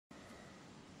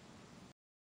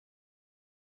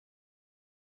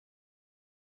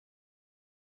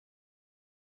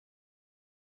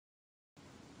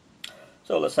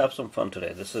So let's have some fun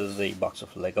today. This is a box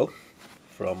of Lego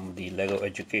from the Lego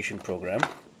education program.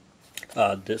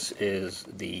 This is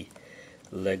the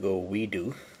Lego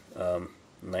WeDo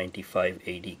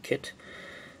 9580 kit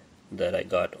that I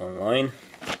got online.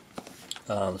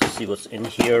 Let's see what's in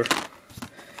here.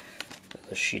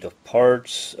 A sheet of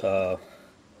parts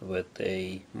with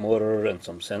a motor and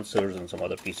some sensors and some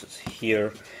other pieces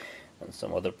here and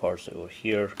some other parts over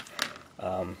here.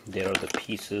 There are the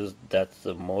pieces. That's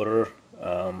the motor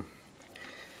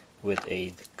with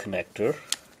a connector.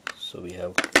 So we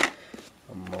have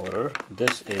a motor.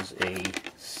 This is a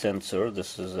sensor.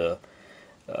 This is a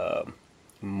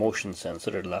motion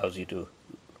sensor. It allows you to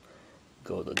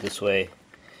go this way,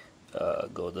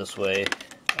 go this way.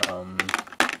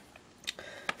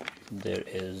 There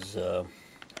is a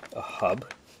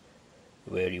hub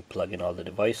where you plug in all the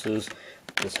devices.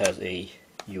 This has a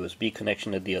USB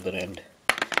connection at the other end,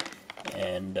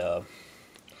 and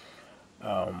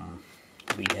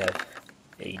we have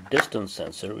a distance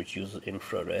sensor which uses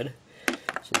infrared.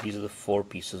 So these are the four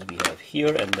pieces we have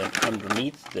here, and then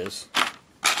underneath this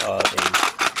are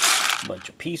a bunch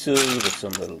of pieces with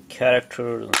some little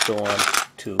characters and so on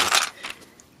to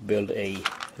build a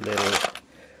little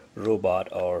robot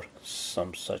or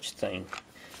some such thing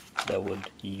that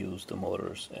would use the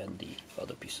motors and the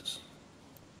other pieces.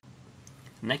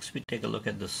 Next, we take a look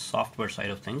at the software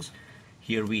side of things.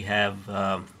 Here we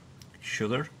have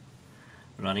Sugar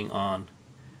running on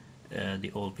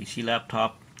the OLPC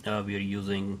laptop. We are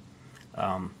using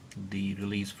the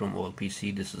release from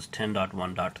OLPC. This is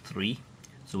 10.1.3.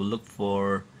 So we'll look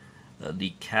for the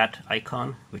cat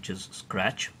icon, which is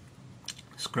Scratch.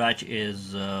 Scratch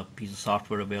is a piece of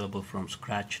software available from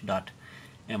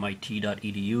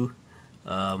scratch.mit.edu,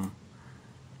 and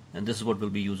this is what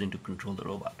we'll be using to control the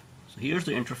robot. So here's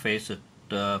the interface.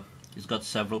 It's got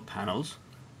several panels,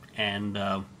 and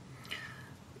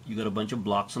you got a bunch of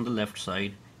blocks on the left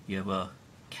side. You have a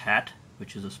cat,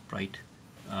 which is a sprite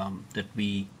that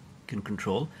we can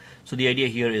control. So the idea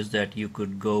here is that you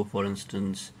could go, for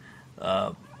instance,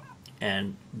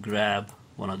 and grab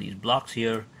one of these blocks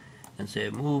here and say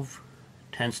move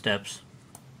 10 steps,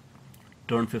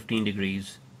 turn 15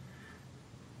 degrees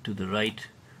to the right,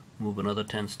 move another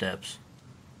 10 steps,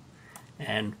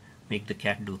 and make the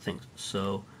cat do things.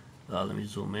 So let me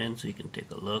zoom in so you can take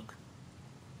a look.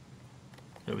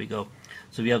 There we go.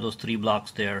 So we have those three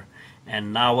blocks there,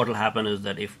 and now what will happen is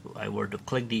that if I were to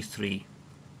click these three,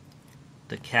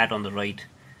 the cat on the right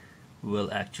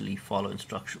will actually follow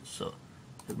instructions. So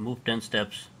move 10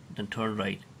 steps, then turn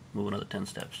right, move another 10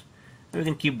 steps. And we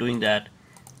can keep doing that,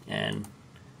 and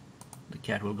the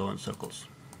cat will go in circles.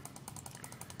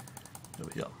 There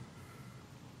we go.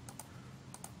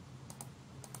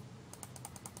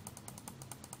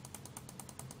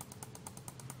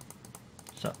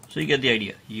 So you get the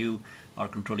idea. You are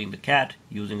controlling the cat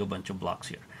using a bunch of blocks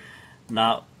here.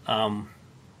 Now,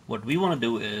 what we want to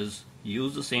do is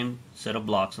use the same set of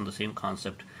blocks and the same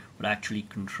concept, but actually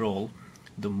control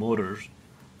the motors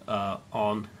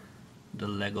on the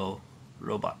Lego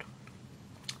robot.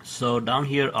 So down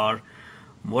here are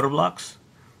motor blocks,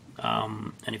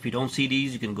 and if you don't see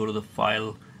these, you can go to the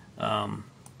file,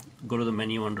 go to the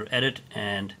menu under edit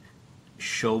and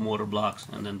show motor blocks,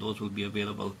 and then those will be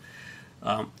available.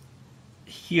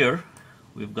 Here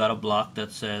we've got a block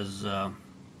that says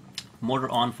motor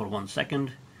on for 1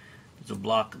 second. There's a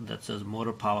block that says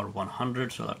motor power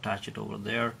 100, so I'll attach it over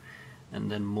there,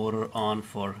 and then motor on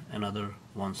for another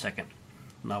 1 second.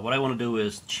 Now what I want to do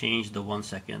is change the 1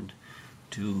 second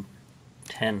to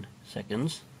 10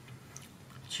 seconds,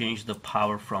 change the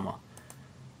power from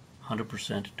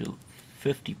 100% to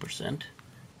 50%,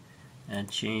 and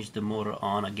change the motor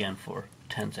on again for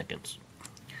 10 seconds.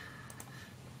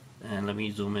 And let me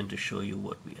zoom in to show you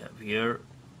what we have here.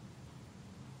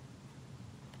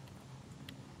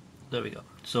 There we go.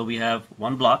 So we have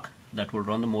one block that will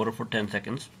run the motor for 10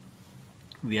 seconds.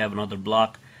 We have another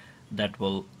block that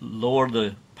will lower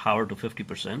the power to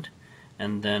 50%,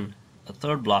 and then a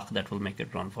third block that will make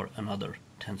it run for another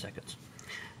 10 seconds.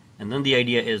 And then the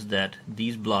idea is that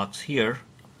these blocks here,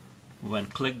 when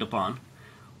clicked upon,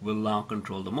 will now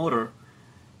control the motor,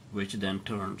 which then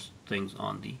turns things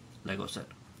on the Lego set.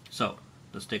 So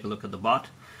let's take a look at the bot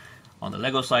on the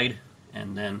Lego side,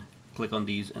 and then click on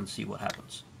these and see what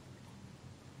happens.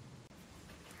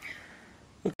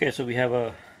 Okay, so we have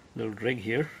a little rig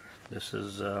here. This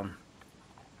is a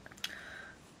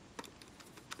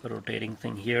rotating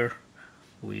thing here.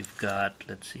 We've got,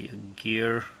 let's see, a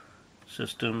gear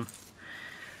system.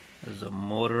 There's a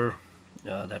motor.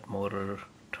 That motor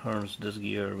turns this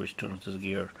gear, which turns this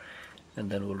gear, and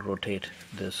then we'll rotate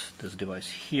this device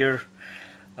here.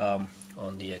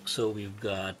 On the XO we've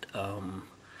got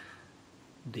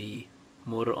the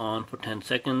motor on for 10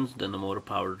 seconds, then the motor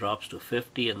power drops to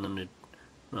 50, and then it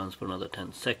runs for another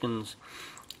 10 seconds.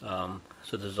 So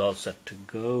this is all set to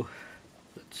go.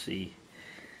 Let's see,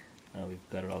 now we've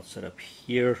got it all set up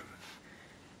here,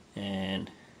 and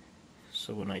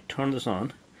so when I turn this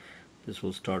on, this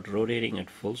will start rotating at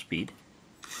full speed.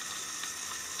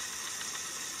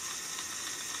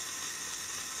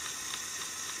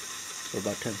 For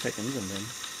about 10 seconds and then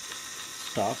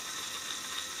stop,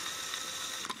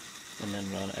 and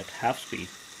then run at half speed,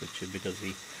 which is because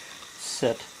we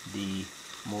set the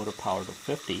motor power to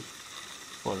 50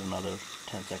 for another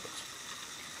 10 seconds.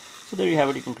 So there you have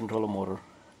it. You can control a motor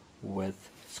with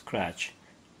Scratch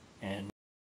and